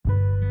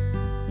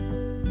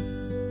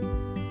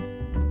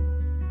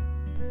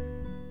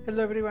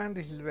Hello everyone,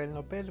 this is Ben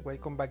Lopez.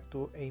 Welcome back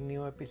to a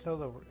new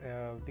episode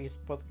of this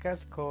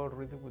podcast called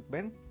Reading with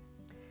Ben.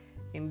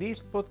 In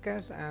this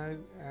podcast,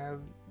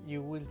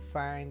 you will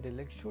find the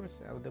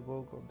lectures of the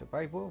book of the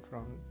Bible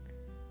from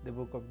the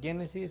book of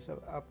Genesis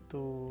up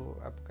to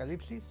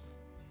Apocalypse.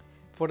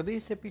 For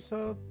this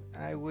episode,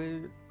 I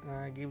will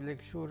give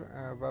lecture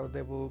about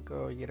the book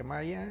of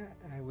Jeremiah.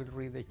 I will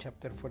read the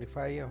chapter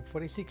 45 and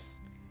 46.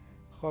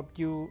 Hope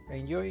you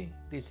enjoy.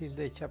 This is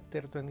the chapter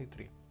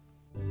 23.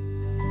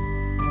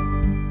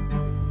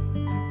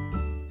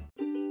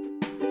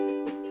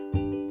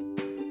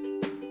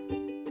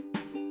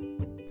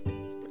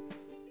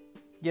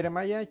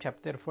 Jeremiah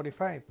chapter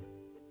 45.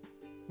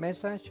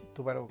 Message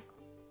to Baruch.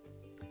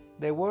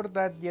 The word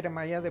that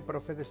Jeremiah the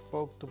prophet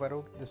spoke to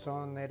Baruch the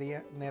son of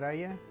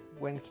Neriah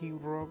when he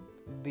wrote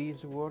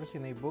these words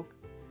in a book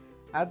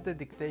at the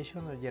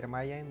dictation of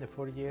Jeremiah in the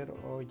 4th year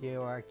of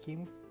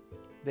Jehoiakim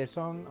the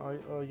son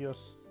of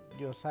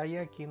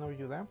Josiah king of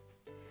Judah.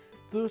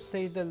 Thus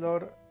says the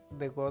Lord,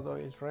 the God of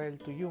Israel,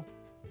 to you,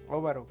 O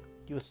Baruch.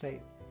 You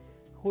say,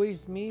 Who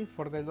is me?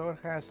 For the Lord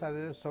has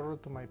added sorrow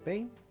to my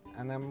pain,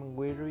 and I am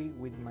weary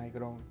with my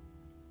groan.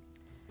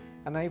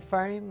 And I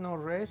find no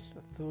rest.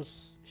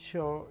 Thus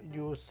shall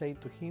you say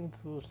to him,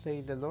 Thus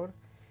says the Lord,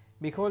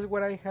 Behold,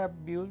 what I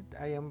have built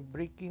I am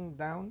breaking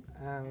down,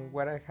 and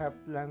what I have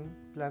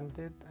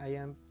planted I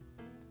am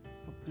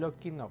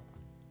plucking up.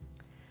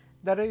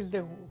 That is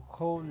the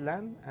whole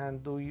land,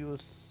 and do you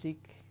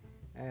seek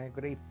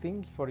great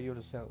things for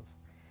yourself?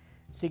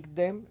 Seek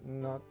them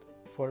not,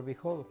 for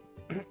behold,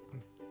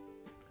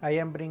 I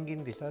am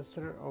bringing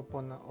disaster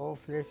upon all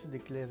flesh,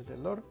 declares the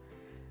Lord.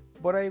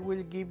 But I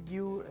will give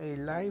you a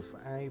life,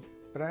 a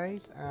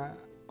price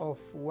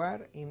of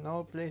war in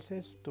all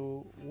places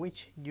to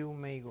which you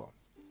may go.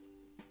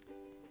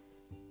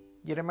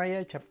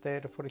 Jeremiah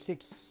chapter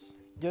 46.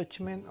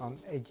 Judgment on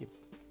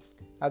Egypt.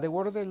 At the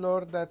word of the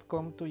Lord that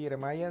come to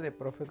Jeremiah the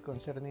prophet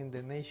concerning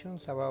the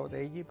nations about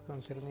Egypt,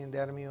 concerning the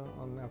army of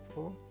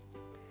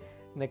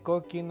Necho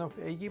king of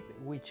Egypt,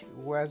 which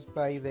was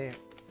by the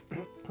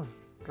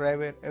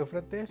river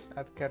Euphrates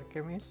at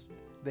Carchemish,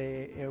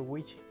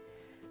 which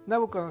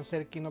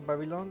Nebuchadnezzar king of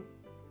Babylon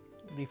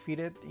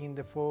defeated in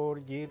the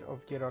 4th year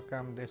of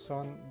Jehoiakim the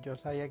son of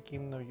Josiah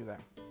king of Judah.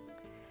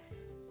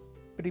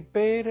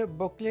 Prepare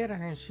buckler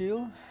and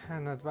shield,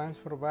 and advance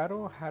for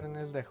battle.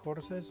 Harness the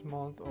horses,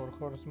 mount or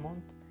horse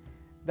mount,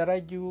 that are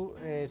you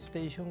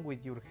stationed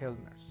with your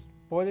helmets.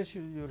 Polish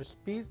your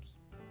spears,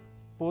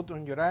 put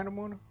on your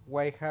armor.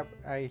 Why have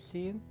I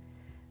seen?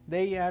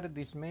 They are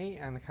dismayed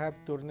and have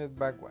turned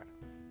backward.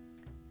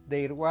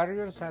 Their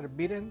warriors are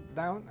beaten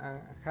down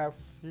and have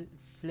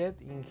fled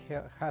in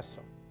haste.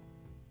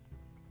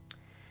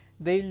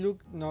 They look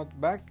not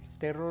back,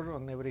 terror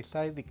on every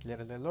side,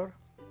 declares the Lord.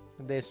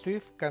 The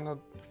swift cannot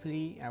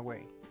flee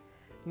away,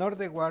 nor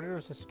the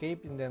warriors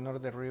escape in the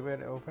northern river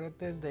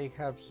Euphrates. They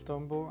have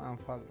stumbled and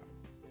fallen.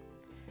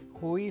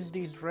 Who is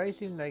this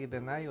rising like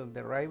the Nile,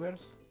 the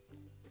rivers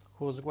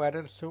whose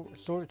waters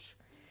surge?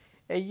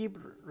 Egypt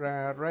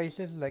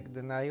rises like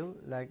the Nile,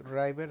 like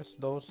rivers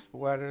those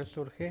waters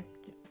surge.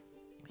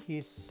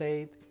 He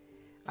said,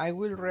 I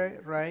will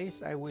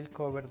rise, I will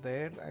cover the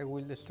earth, I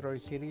will destroy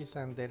cities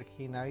and their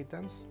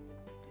inhabitants.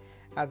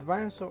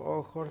 Advance,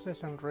 O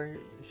horses and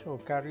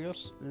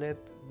chariots, let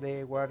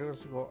the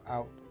warriors go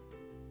out.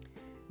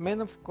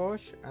 Men of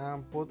Kosh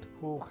and Put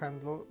who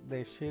handle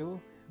the shield,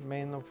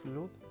 men of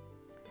Lud,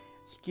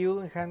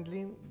 skill in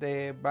handling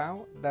the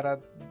bow,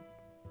 that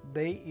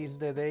day is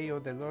the day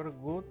of the Lord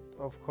good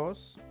of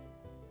hosts,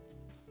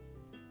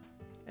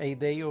 a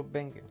day of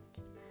vengeance.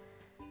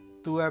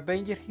 To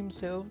avenge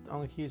himself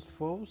on his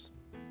foes,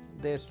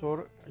 the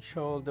sword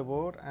shall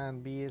devour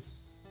and be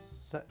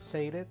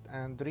sated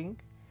and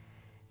drink.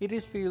 It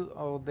is filled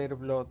of their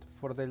blood,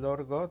 for the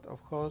Lord God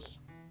of hosts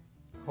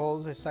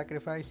holds a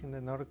sacrifice in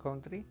the north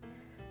country.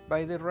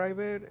 By the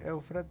river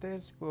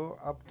Euphrates go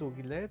up to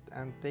Gilead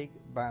and take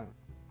Baal.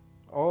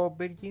 O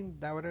virgin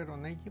daughter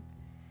of Egypt,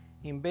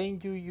 in vain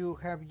you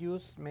have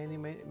used many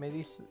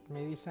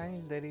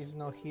medicines, there is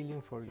no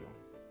healing for you.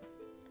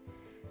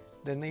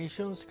 The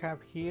nations have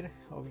heard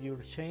of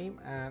your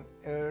shame, and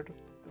earth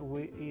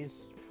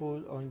is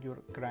full on your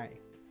cry.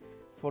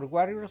 For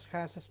warriors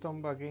has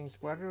stumbled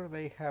against warrior,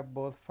 they have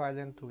both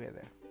fallen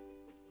together.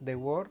 The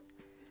word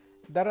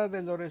that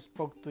the Lord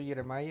spoke to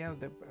Jeremiah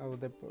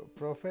of the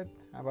prophet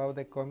about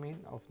the coming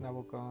of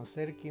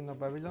Nebuchadnezzar king of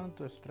Babylon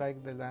to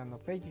strike the land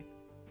of Egypt.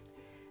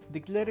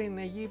 Declare in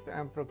Egypt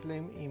and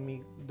proclaim in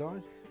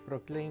Migdol,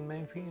 proclaim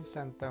Memphis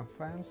and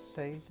Taphans,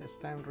 says,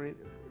 stand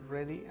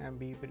ready and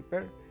be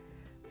prepared,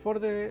 for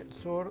the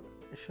sword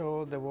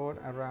shall devour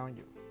around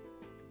you.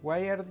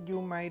 Why are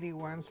you mighty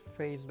ones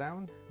face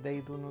down?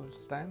 They do not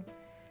stand.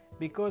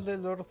 Because the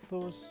Lord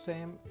threw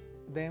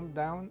them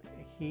down,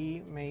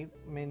 he made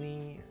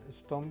many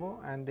stumble,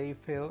 and they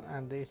fell,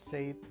 and they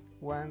said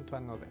one to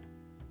another,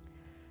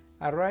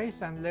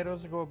 Arise and let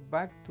us go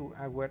back to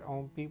our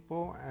own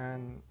people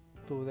and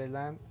to the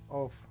land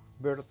of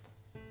birth,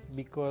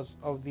 because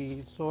of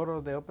the sword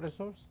of the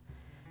oppressors.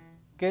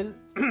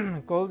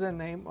 Call the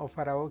name of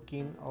Pharaoh,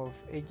 king of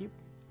Egypt.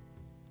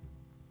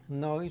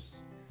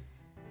 Noise,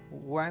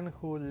 one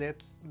who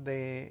lets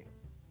the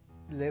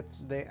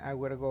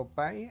hour go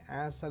by.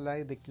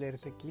 Azalai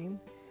declares a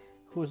king,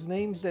 whose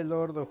name is the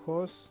Lord of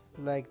hosts,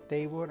 like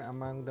Tabor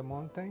among the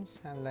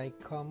mountains, and like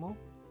Como.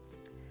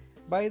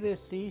 By the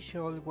sea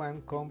shall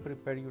one come,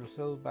 prepare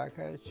yourself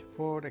baggage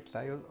for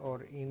exile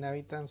or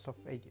inhabitants of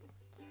Egypt.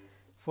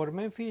 For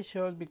Memphis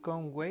shall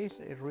become waste,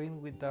 a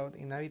ruin without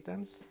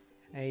inhabitants,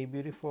 a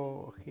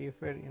beautiful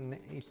heifer in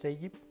East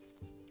Egypt.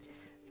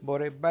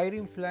 But a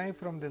biting fly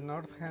from the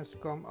north has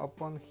come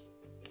upon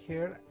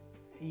her,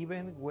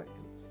 even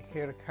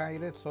her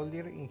hired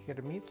soldier in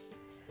her midst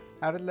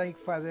are like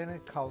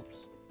fattened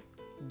calves.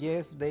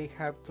 Yes, they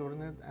have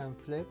turned and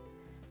fled,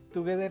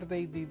 together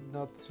they did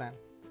not stand.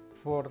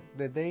 For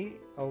the day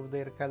of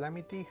their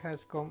calamity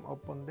has come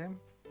upon them,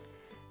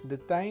 the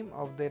time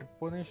of their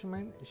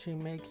punishment. She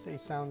makes a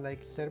sound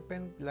like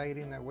serpent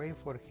gliding away,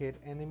 for her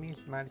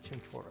enemies march in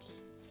force,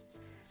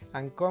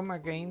 and come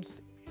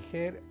against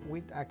her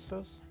with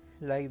axes,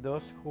 like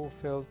those who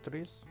fell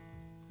trees.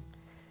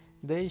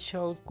 They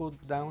shall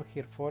cut down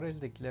her forest,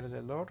 declares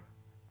the Lord.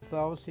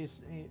 Thus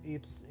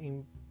it's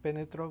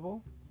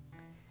impenetrable,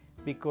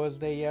 because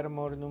they are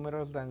more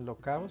numerous than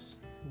locusts.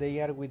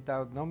 They are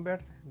without number.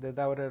 The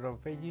daughter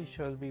of Egypt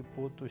shall be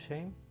put to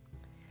shame.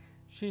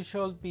 She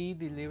shall be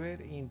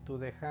delivered into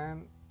the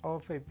hand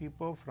of a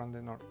people from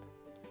the north.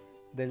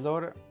 The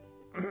Lord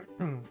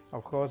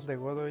of hosts, the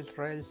God of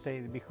Israel,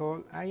 said,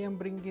 Behold, I am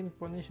bringing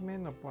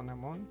punishment upon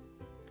Ammon,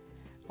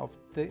 of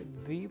the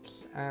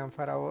Thebes and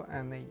Pharaoh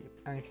and Egypt,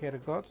 and her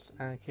gods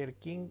and her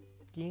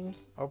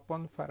kings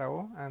upon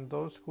Pharaoh and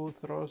those who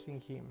trust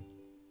in him.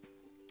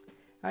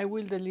 I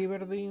will deliver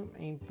them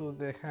into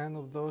the hand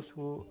of those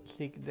who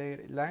seek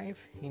their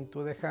life,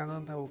 into the hand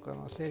of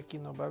Nebuchadnezzar,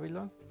 king of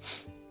Babylon,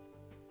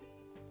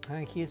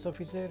 and his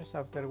officers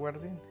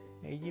afterwarding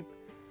Egypt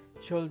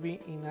shall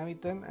be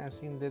inhabited as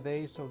in the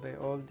days of the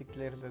old,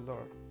 declares the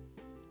Lord.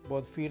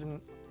 But fear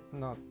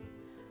not,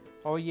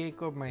 O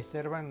Jacob, my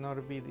servant, nor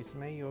be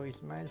dismayed, O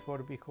Israel, for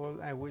behold,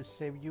 I will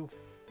save you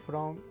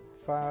from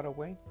far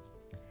away,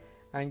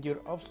 and your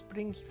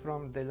offspring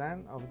from the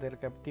land of their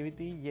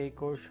captivity.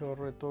 Jacob shall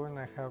return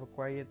and have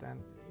quiet and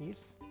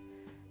ease,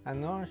 and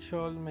none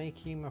shall make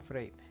him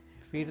afraid.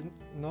 Fear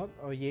not,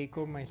 O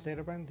Jacob, my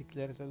servant,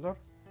 declares the Lord,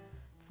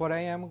 for I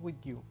am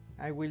with you.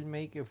 I will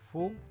make a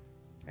full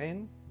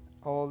end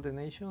all the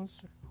nations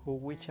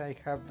which I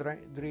have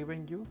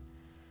driven you,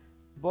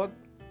 but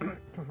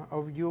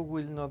of you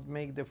will not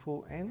make the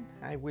full end.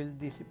 I will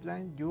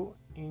discipline you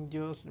in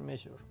just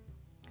measure,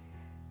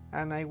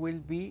 and I will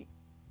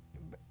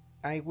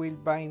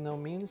by no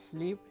means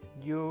leave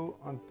you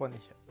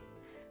unpunished.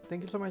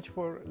 Thank you so much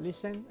for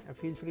listening.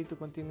 Feel free to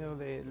continue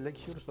the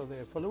lectures of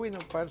the following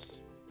parts,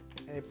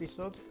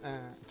 episodes,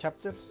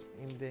 chapters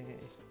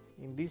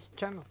in this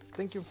channel.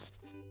 Thank you.